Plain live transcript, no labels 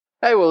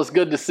Hey, well, it's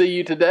good to see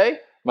you today.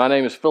 My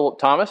name is Philip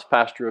Thomas,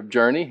 pastor of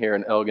Journey here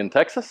in Elgin,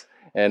 Texas.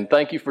 And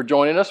thank you for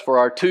joining us for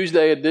our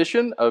Tuesday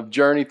edition of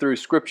Journey Through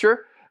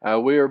Scripture.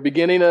 We are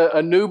beginning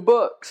a new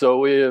book. So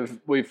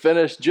we've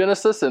finished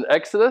Genesis and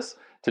Exodus.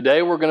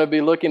 Today we're going to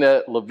be looking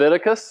at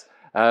Leviticus,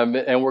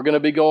 and we're going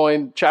to be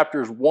going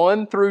chapters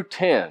 1 through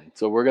 10.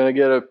 So we're going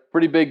to get a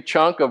pretty big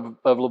chunk of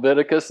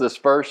Leviticus, this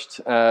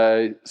first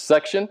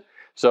section.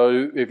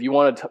 So if you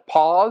want to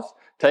pause,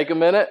 take a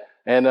minute,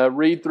 and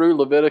read through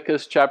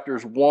Leviticus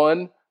chapters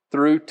 1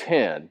 through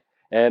 10.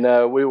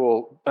 And we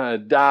will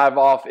dive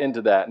off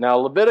into that. Now,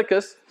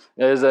 Leviticus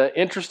is an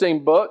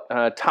interesting book.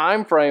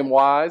 Time frame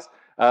wise,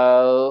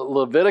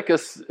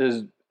 Leviticus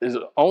is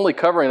only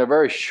covering a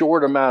very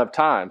short amount of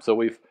time. So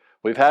we've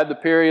had the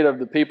period of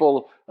the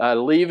people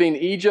leaving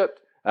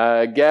Egypt,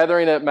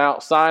 gathering at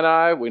Mount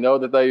Sinai. We know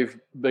that they've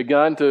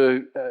begun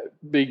to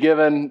be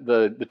given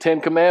the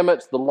Ten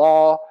Commandments, the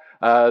law,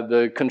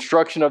 the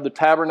construction of the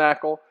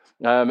tabernacle.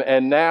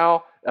 And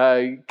now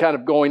kind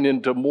of going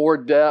into more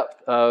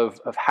depth of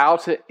how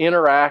to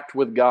interact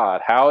with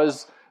God. How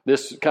is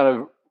this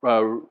kind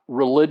of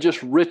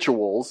religious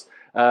rituals,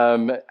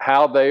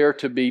 how they are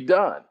to be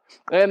done.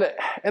 And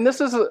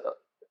this is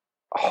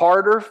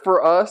harder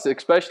for us,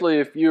 especially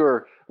if you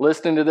are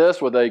listening to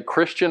this with a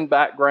Christian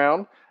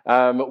background.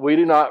 We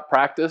do not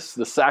practice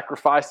the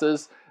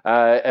sacrifices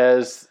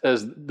as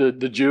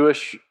the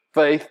Jewish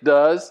faith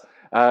does.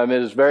 It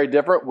is very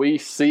different. We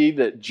see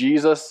that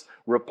Jesus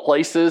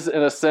replaces,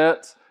 in a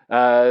sense,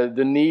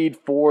 the need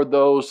for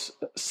those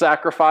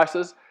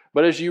sacrifices.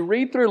 But as you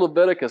read through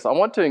Leviticus, I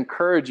want to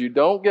encourage you,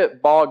 don't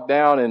get bogged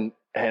down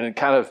and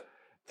kind of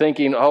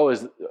thinking,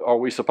 are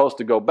we supposed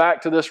to go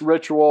back to this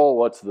ritual?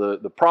 What's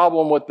the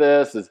problem with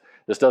this?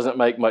 This doesn't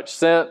make much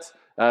sense.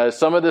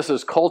 Some of this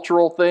is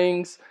cultural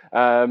things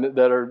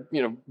that are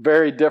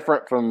very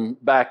different from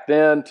back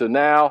then to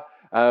now.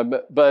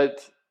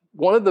 But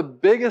one of the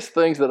biggest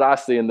things that I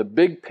see in the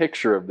big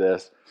picture of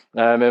this,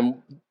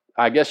 and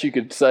I guess you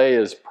could say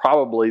is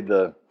probably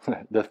the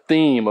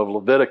theme of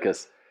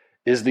Leviticus,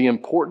 is the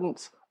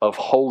importance of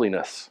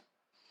holiness.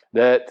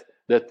 That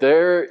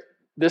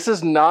this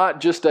is not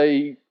just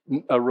a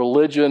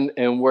religion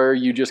and where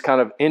you just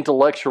kind of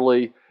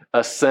intellectually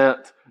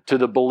assent to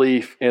the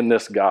belief in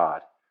this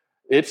God.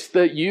 It's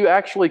that you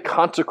actually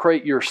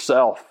consecrate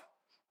yourself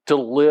to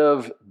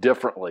live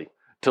differently,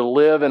 to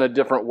live in a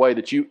different way,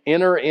 that you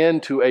enter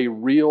into a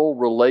real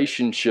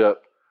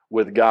relationship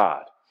with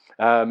God.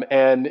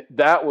 And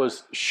that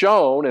was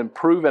shown and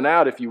proven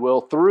out, if you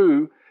will,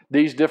 through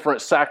these different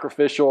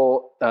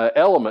sacrificial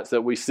elements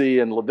that we see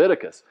in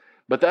Leviticus.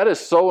 But that is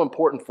so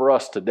important for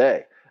us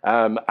today.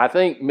 I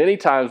think many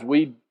times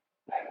we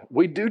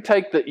do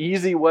take the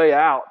easy way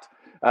out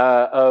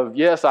of,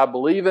 yes, I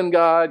believe in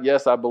God.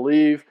 Yes, I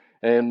believe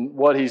in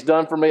what He's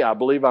done for me. I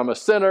believe I'm a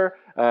sinner.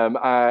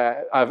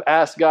 I've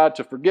asked God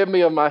to forgive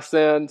me of my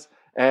sins.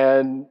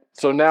 And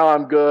so now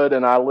I'm good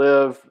and I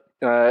live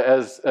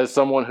as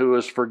someone who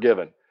is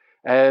forgiven.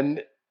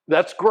 And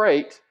that's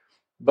great,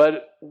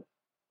 but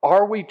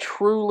are we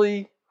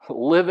truly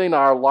living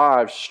our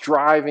lives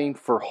striving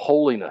for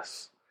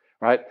holiness,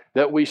 right?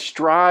 That we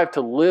strive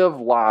to live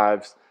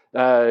lives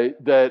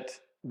that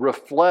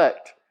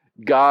reflect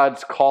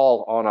God's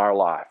call on our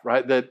life,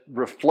 right? That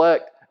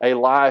reflect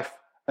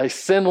a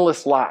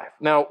sinless life.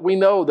 Now, we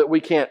know that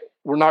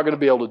we're not going to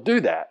be able to do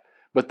that,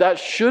 but that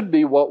should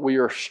be what we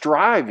are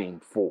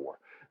striving for.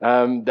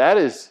 That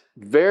is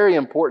very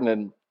important,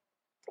 and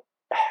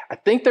I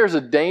think there's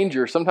a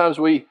danger. Sometimes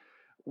we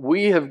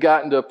have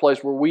gotten to a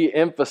place where we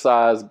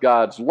emphasize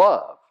God's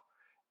love,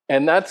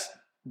 and that's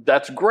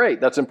great.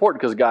 That's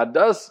important because God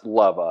does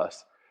love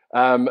us.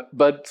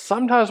 But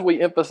sometimes we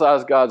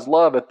emphasize God's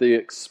love at the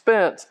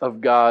expense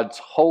of God's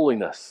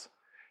holiness.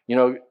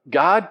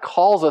 God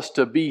calls us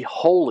to be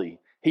holy.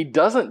 He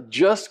doesn't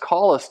just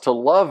call us to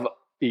love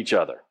each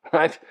other,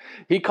 right?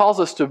 He calls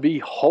us to be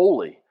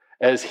holy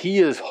as He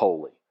is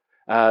holy.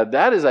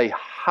 That is a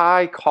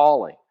high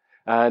calling.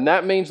 And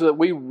that means that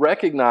we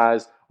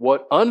recognize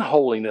what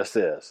unholiness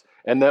is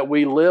and that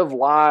we live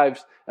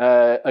lives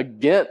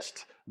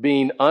against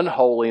being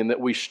unholy and that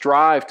we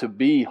strive to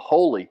be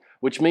holy,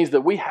 which means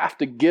that we have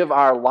to give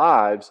our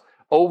lives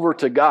over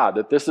to God,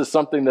 that this is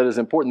something that is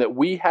important, that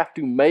we have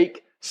to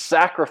make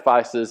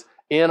sacrifices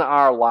in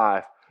our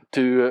life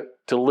to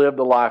live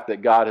the life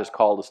that God has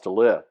called us to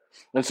live.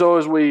 And so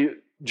as we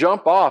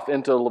jump off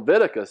into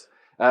Leviticus,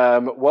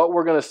 what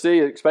we're going to see,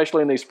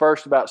 especially in these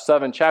first about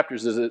 7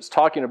 chapters, is it's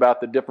talking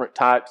about the different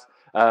types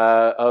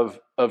of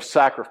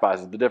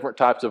sacrifices, the different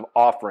types of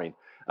offering.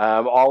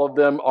 All of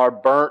them are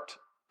burnt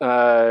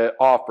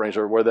offerings,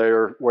 or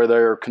where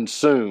they're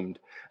consumed.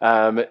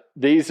 Some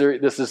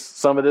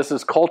of this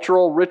is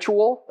cultural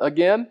ritual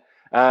again,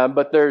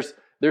 but there's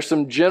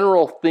some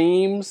general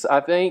themes, I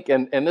think,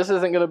 and this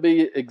isn't going to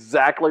be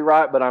exactly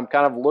right, but I'm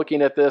kind of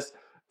looking at this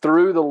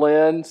through the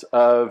lens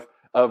of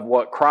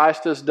what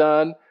Christ has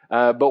done.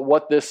 But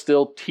what this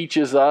still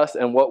teaches us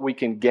and what we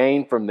can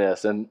gain from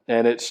this. And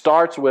it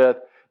starts with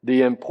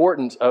the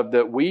importance of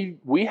that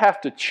we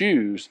have to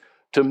choose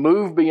to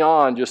move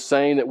beyond just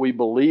saying that we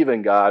believe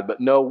in God, but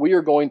no, we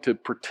are going to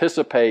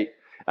participate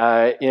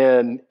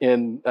in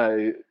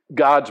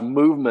God's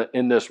movement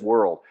in this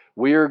world.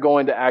 We are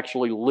going to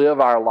actually live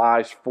our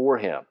lives for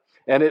Him.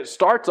 And it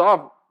starts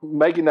off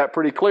making that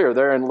pretty clear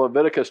there in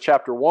Leviticus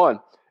chapter 1,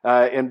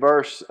 in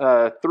verse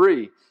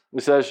 3.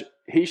 It says,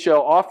 he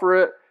shall offer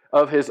it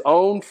of his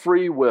own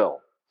free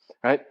will.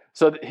 Right?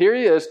 So here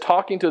he is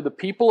talking to the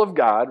people of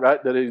God,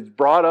 right, that he's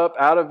brought up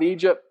out of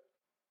Egypt,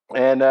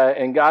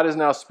 and God is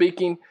now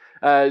speaking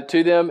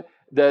to them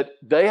that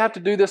they have to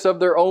do this of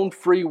their own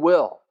free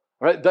will.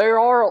 Right? They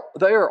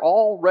are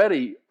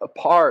already a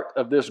part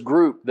of this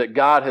group that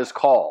God has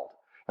called.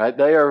 Right?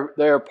 They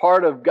are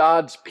part of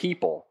God's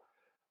people,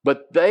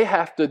 but they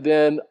have to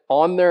then,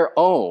 on their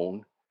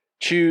own,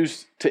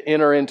 choose to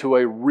enter into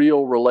a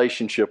real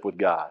relationship with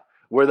God,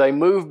 where they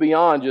move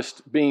beyond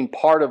just being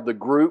part of the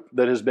group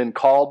that has been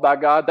called by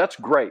God. That's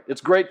great. It's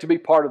great to be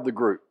part of the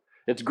group.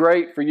 It's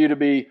great for you to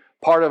be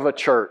part of a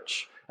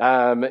church.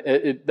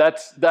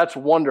 That's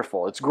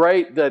wonderful. It's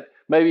great that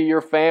maybe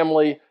your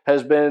family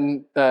has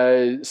been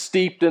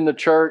steeped in the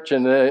church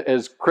and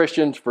as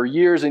Christians for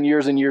years and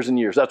years and years and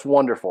years. That's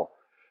wonderful.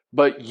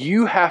 But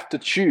you have to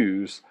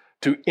choose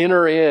to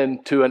enter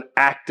into an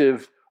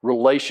active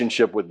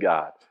relationship with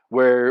God,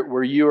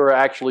 where you are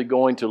actually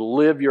going to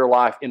live your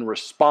life in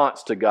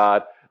response to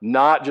God,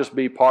 not just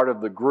be part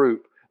of the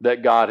group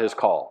that God has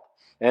called.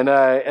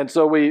 And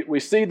so we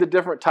see the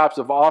different types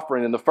of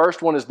offering, and the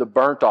first one is the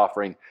burnt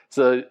offering.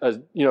 So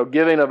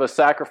giving of a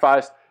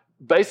sacrifice,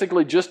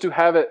 basically just to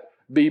have it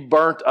be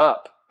burnt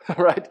up,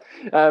 right?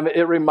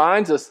 It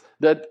reminds us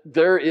that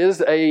there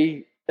is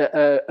a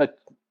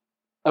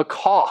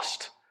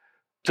cost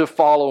to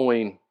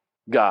following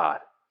God,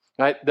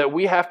 right? That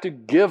we have to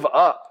give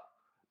up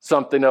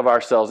something of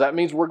ourselves. That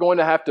means we're going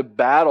to have to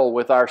battle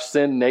with our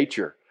sin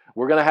nature.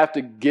 We're going to have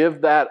to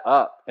give that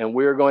up, and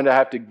we're going to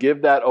have to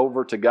give that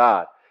over to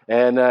God.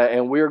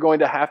 And we're going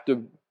to have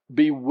to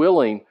be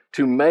willing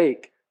to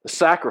make a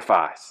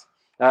sacrifice.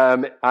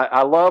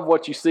 I love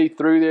what you see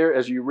through there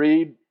as you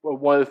read.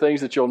 One of the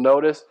things that you'll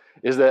notice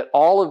is that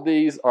all of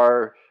these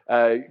are,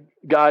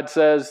 God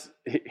says,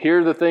 here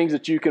are the things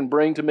that you can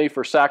bring to me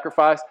for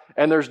sacrifice,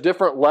 and there's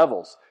different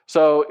levels.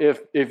 So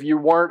if you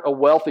weren't a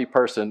wealthy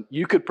person,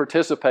 you could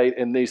participate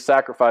in these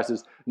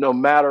sacrifices no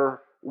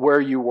matter where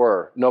you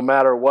were, no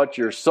matter what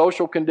your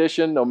social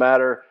condition, no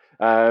matter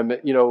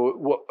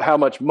how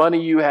much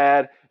money you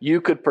had,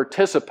 you could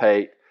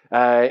participate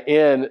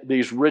in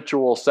these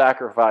ritual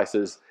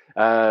sacrifices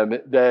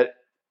that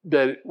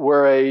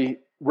were a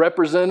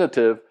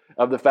representative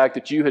of the fact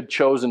that you had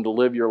chosen to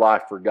live your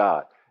life for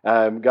God.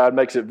 God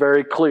makes it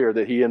very clear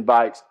that He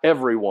invites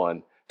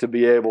everyone to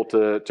be able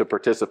to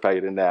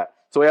participate in that.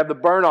 So we have the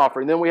burnt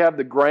offering, then we have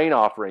the grain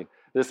offering.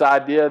 This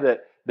idea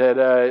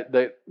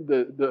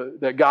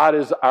that God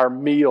is our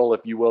meal,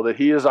 if you will, that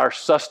He is our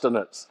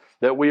sustenance,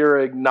 that we are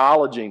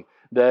acknowledging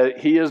that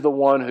He is the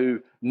one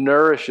who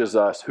nourishes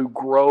us, who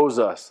grows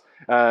us,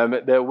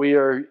 that we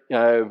are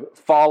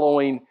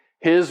following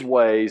His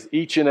ways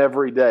each and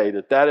every day,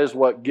 that is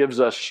what gives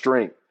us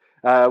strength.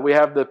 We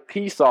have the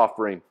peace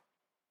offering,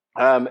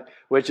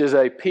 which is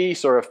a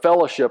peace or a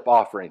fellowship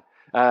offering.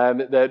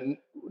 That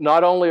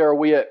not only are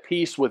we at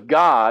peace with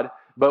God,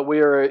 but we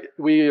are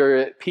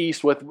at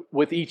peace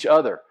with each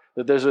other.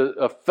 That there's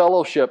a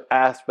fellowship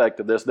aspect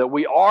of this, that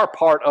we are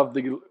part of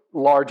the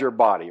larger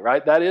body,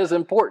 right? That is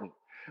important.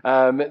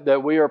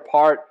 That we are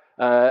part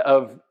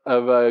of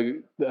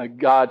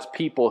God's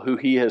people who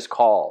He has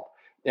called.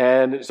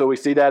 And so we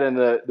see that in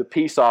the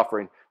peace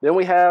offering. Then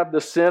we have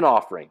the sin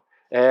offering.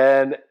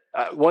 And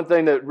one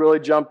thing that really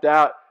jumped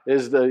out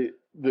is the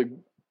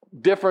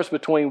difference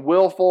between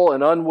willful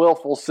and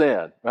unwillful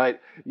sin, right?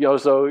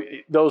 So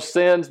those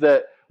sins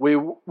that we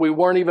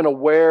weren't even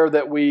aware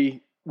that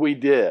we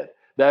did,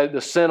 that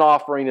the sin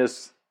offering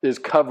is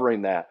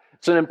covering that.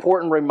 It's an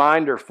important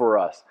reminder for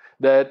us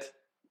that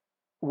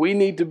we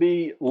need to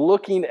be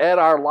looking at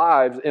our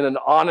lives in an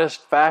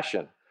honest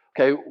fashion.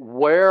 Okay,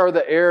 where are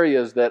the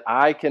areas that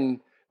I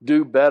can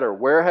do better?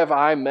 Where have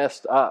I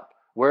messed up?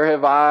 Where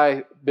have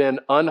I been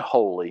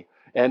unholy?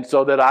 And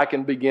so that I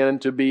can begin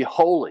to be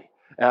holy.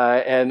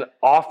 And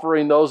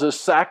offering those as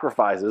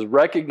sacrifices,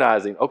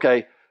 recognizing,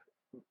 okay,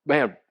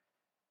 man,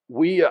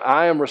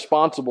 I am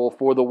responsible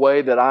for the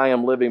way that I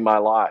am living my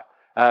life.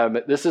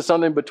 This is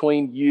something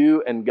between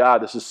you and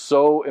God. This is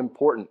so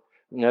important.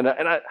 And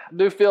I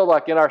do feel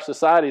like in our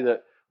society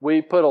that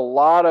we put a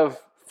lot of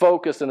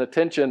focus and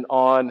attention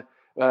on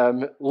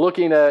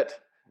looking at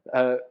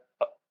the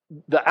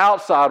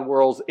outside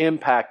world's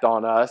impact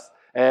on us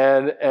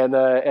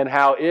and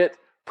how it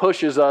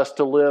pushes us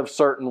to live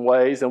certain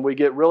ways, and we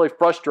get really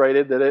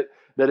frustrated that it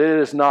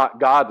is not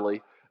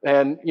godly.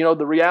 And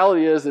the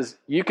reality is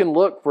you can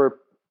look for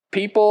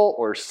people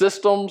or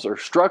systems or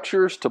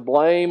structures to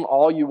blame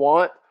all you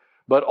want,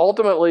 but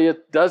ultimately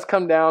it does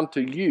come down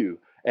to you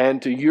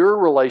and to your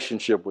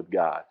relationship with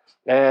God.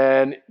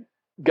 And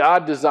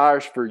God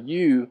desires for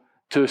you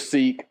to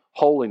seek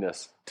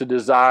holiness, to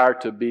desire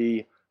to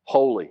be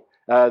holy.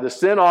 The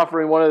sin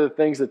offering, one of the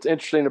things that's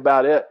interesting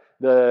about it,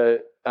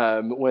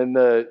 when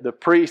the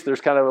priest,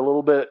 there's kind of a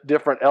little bit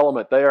different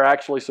element. They are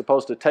actually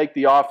supposed to take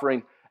the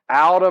offering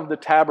out of the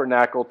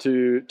tabernacle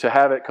to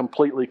have it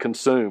completely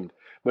consumed,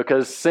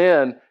 because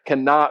sin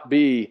cannot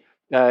be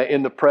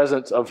in the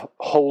presence of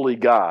holy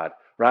God,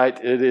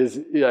 right? It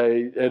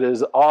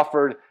is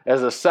offered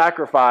as a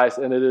sacrifice,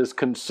 and it is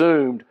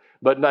consumed,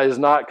 but is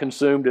not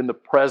consumed in the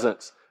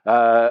presence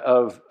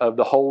of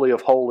the Holy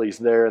of Holies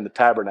there in the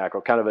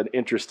tabernacle. Kind of an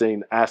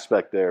interesting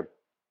aspect there.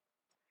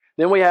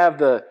 Then we have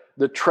the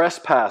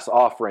trespass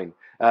offering.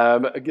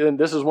 Again,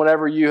 this is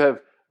whenever you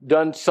have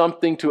done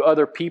something to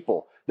other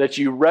people, that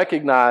you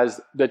recognize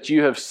that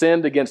you have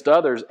sinned against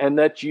others, and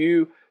that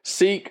you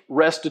seek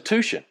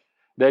restitution,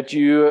 that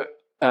you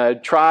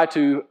try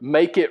to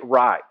make it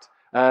right.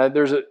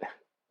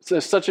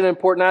 It's such an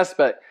important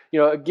aspect.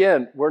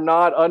 Again, we're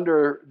not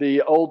under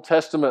the Old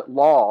Testament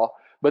law,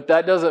 but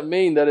that doesn't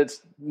mean that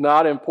it's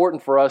not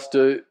important for us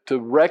to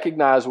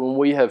recognize when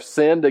we have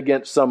sinned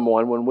against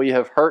someone, when we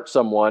have hurt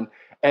someone,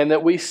 and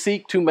that we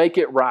seek to make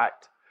it right,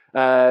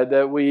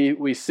 that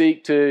we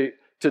seek to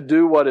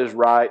do what is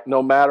right,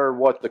 no matter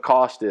what the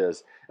cost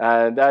is.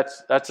 And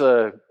that's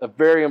a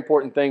very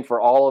important thing for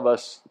all of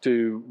us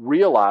to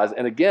realize.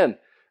 And again,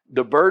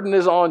 the burden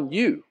is on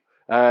you,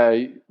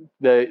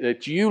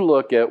 that you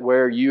look at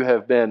where you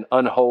have been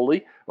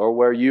unholy, or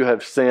where you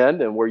have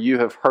sinned and where you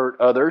have hurt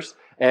others,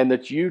 and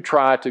that you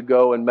try to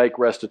go and make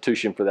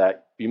restitution for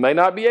that. You may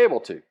not be able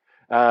to,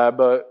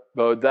 but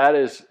that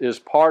is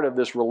part of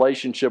this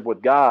relationship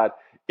with God,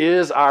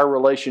 is our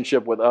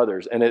relationship with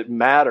others, and it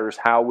matters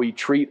how we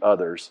treat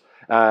others.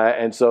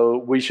 And so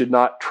we should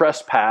not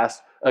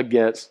trespass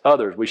against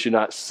others. We should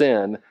not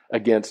sin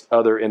against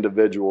other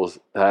individuals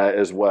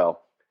as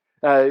well.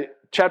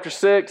 Chapter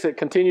 6, it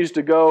continues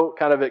to go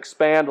kind of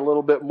expand a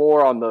little bit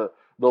more on the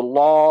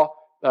law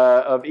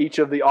of each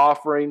of the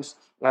offerings.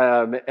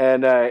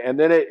 And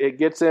then it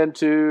gets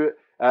into,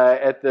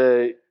 at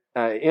the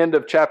end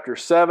of chapter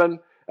 7,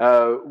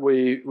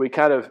 we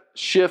kind of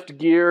shift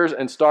gears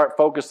and start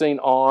focusing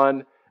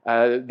on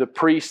the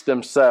priests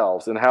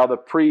themselves and how the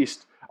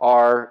priests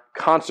are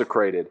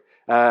consecrated.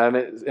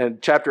 And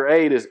chapter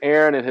 8 is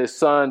Aaron and his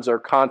sons are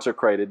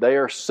consecrated. They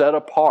are set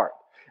apart.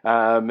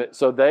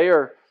 So they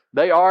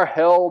are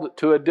held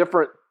to a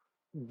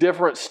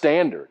different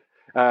standard,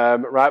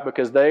 right?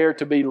 Because they are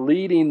to be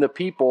leading the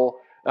people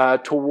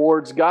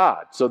towards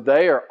God. So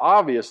they are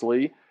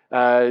obviously,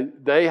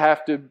 they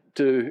have to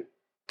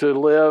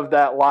live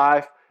that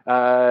life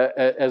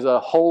as a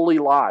holy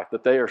life,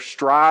 that they are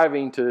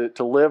striving to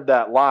live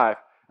that life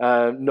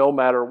no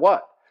matter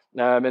what.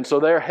 And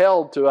so they're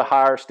held to a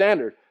higher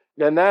standard.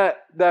 And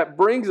that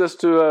brings us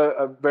to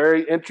a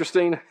very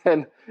interesting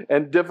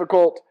and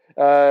difficult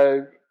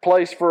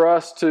place for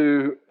us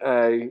to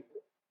kind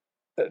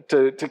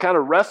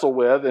of wrestle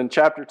with. In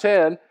chapter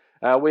 10,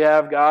 we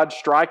have God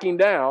striking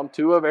down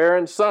 2 of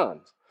Aaron's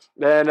sons.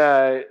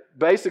 And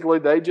basically,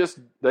 they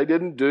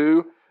didn't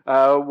do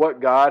what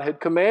God had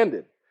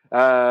commanded.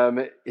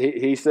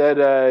 He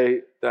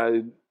said,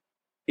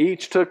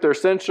 each took their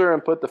censer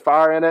and put the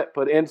fire in it,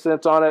 put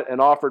incense on it,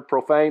 and offered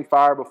profane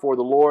fire before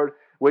the Lord,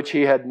 which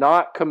he had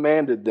not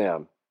commanded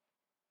them.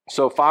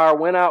 So fire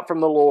went out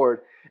from the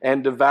Lord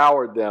and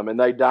devoured them, and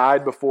they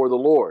died before the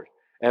Lord.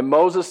 And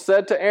Moses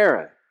said to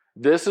Aaron,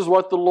 "This is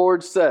what the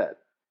Lord said,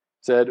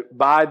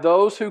 by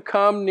those who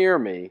come near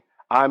me,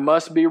 I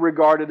must be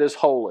regarded as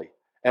holy,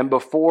 and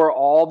before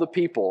all the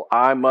people,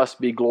 I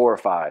must be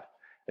glorified."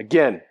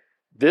 Again,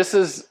 this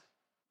is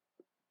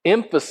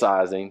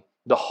emphasizing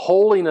the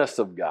holiness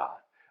of God,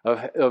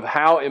 of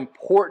how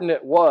important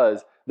it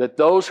was that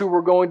those who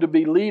were going to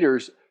be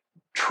leaders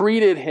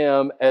treated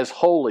him as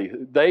holy.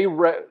 They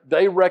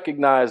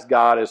recognized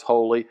God as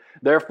holy,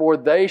 therefore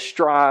they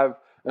strive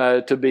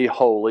to be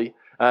holy,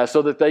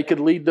 so that they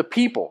could lead the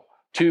people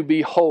to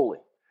be holy.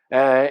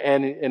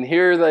 And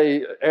here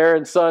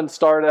Aaron's sons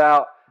started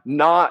out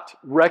not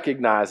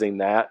recognizing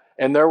that,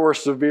 and there were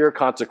severe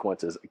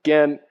consequences.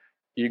 Again,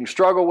 you can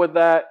struggle with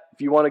that.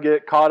 If you want to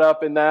get caught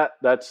up in that,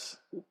 that's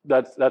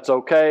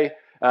okay.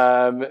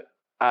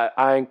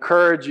 I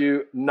encourage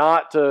you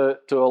not to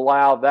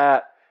allow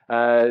that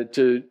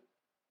to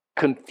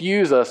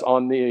confuse us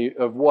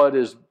of what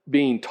is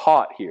being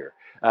taught here,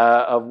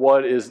 of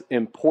what is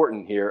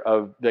important here,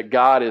 of that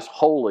God is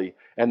holy,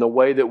 and the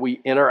way that we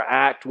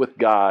interact with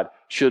God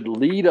should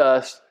lead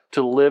us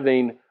to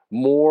living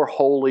more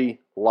holy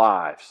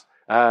lives.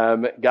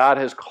 God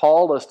has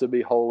called us to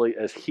be holy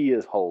as He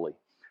is holy.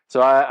 So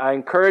I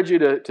encourage you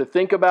to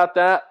think about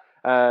that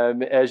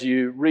as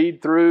you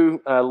read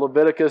through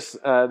Leviticus,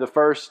 the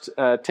first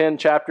 10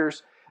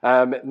 chapters.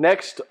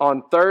 Next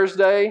on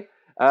Thursday,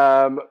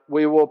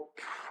 we will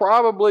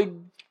probably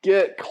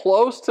get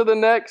close to the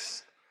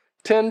next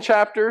 10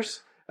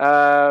 chapters.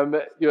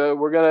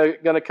 We're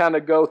gonna kind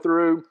of go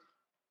through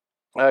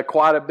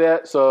quite a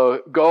bit.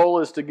 So goal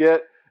is to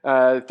get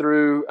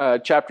through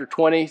chapter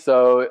 20.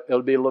 So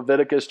it'll be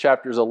Leviticus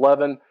chapters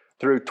 11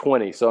 through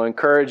 20. So I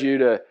encourage you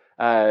to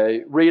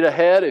read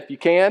ahead if you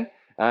can,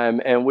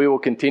 and we will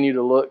continue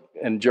to look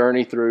and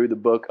journey through the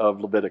book of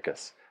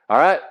Leviticus. All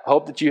right,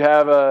 hope that you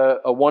have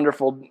a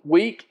wonderful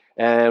week,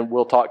 and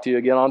we'll talk to you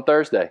again on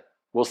Thursday.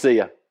 We'll see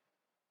you.